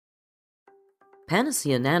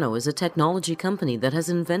Panaceanano is a technology company that has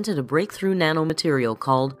invented a breakthrough nanomaterial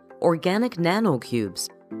called organic nanocubes,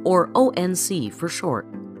 or ONC for short.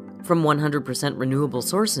 From 100% renewable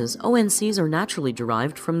sources, ONCs are naturally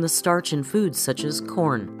derived from the starch in foods such as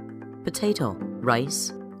corn, potato,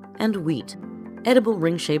 rice, and wheat. Edible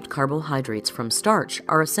ring-shaped carbohydrates from starch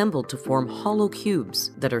are assembled to form hollow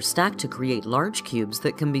cubes that are stacked to create large cubes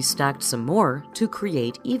that can be stacked some more to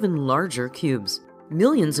create even larger cubes.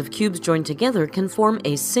 Millions of cubes joined together can form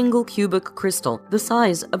a single cubic crystal the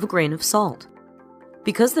size of a grain of salt.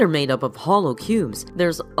 Because they're made up of hollow cubes,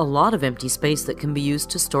 there's a lot of empty space that can be used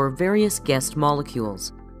to store various guest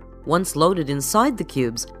molecules. Once loaded inside the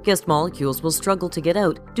cubes, guest molecules will struggle to get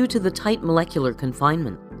out due to the tight molecular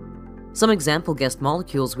confinement. Some example guest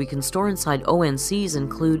molecules we can store inside ONCs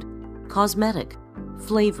include cosmetic,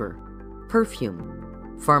 flavor,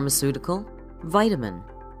 perfume, pharmaceutical, vitamin,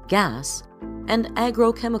 gas, and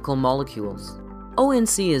agrochemical molecules.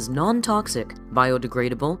 ONC is non-toxic,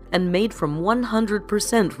 biodegradable, and made from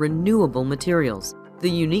 100% renewable materials. The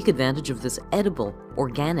unique advantage of this edible,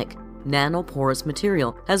 organic, nanoporous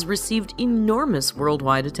material has received enormous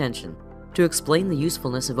worldwide attention. To explain the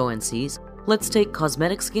usefulness of ONCs, let's take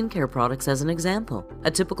cosmetic skincare products as an example.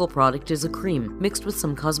 A typical product is a cream mixed with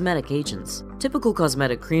some cosmetic agents. Typical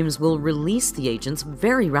cosmetic creams will release the agents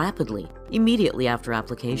very rapidly, immediately after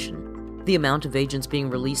application. The amount of agents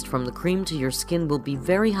being released from the cream to your skin will be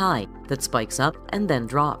very high, that spikes up and then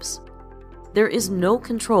drops. There is no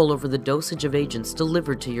control over the dosage of agents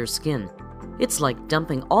delivered to your skin. It's like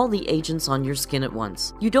dumping all the agents on your skin at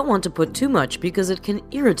once. You don't want to put too much because it can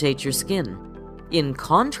irritate your skin. In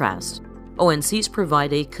contrast, ONCs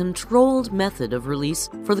provide a controlled method of release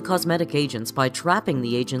for the cosmetic agents by trapping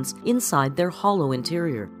the agents inside their hollow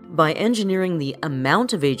interior. By engineering the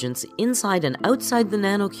amount of agents inside and outside the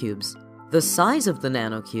nanocubes, the size of the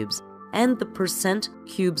nanocubes, and the percent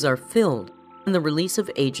cubes are filled, and the release of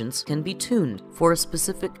agents can be tuned for a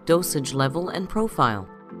specific dosage level and profile.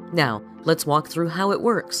 Now, let's walk through how it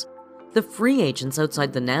works. The free agents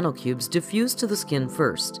outside the nanocubes diffuse to the skin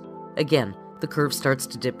first. Again, the curve starts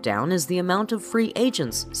to dip down as the amount of free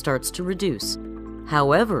agents starts to reduce.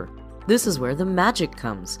 However, this is where the magic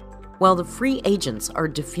comes. While the free agents are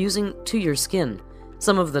diffusing to your skin,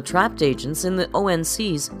 some of the trapped agents in the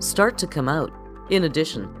ONCs start to come out. In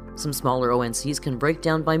addition, some smaller ONCs can break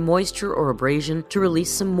down by moisture or abrasion to release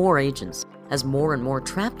some more agents. As more and more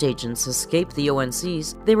trapped agents escape the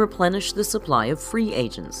ONCs, they replenish the supply of free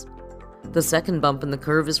agents. The second bump in the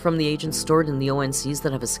curve is from the agents stored in the ONCs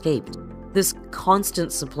that have escaped. This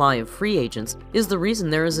constant supply of free agents is the reason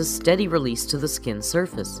there is a steady release to the skin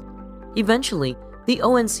surface. Eventually, the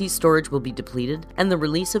ONC storage will be depleted and the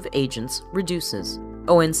release of agents reduces.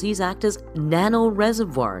 ONCs act as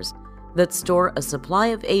nano-reservoirs that store a supply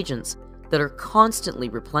of agents that are constantly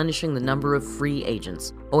replenishing the number of free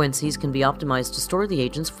agents. ONCs can be optimized to store the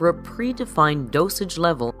agents for a predefined dosage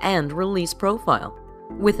level and release profile.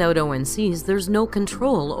 Without ONCs, there's no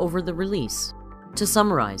control over the release. To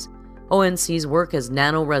summarize, ONCs work as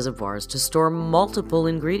nano-reservoirs to store multiple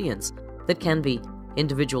ingredients that can be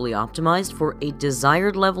individually optimized for a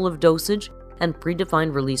desired level of dosage and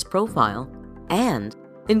predefined release profile, and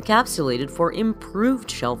encapsulated for improved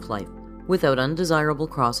shelf life without undesirable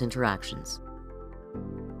cross-interactions.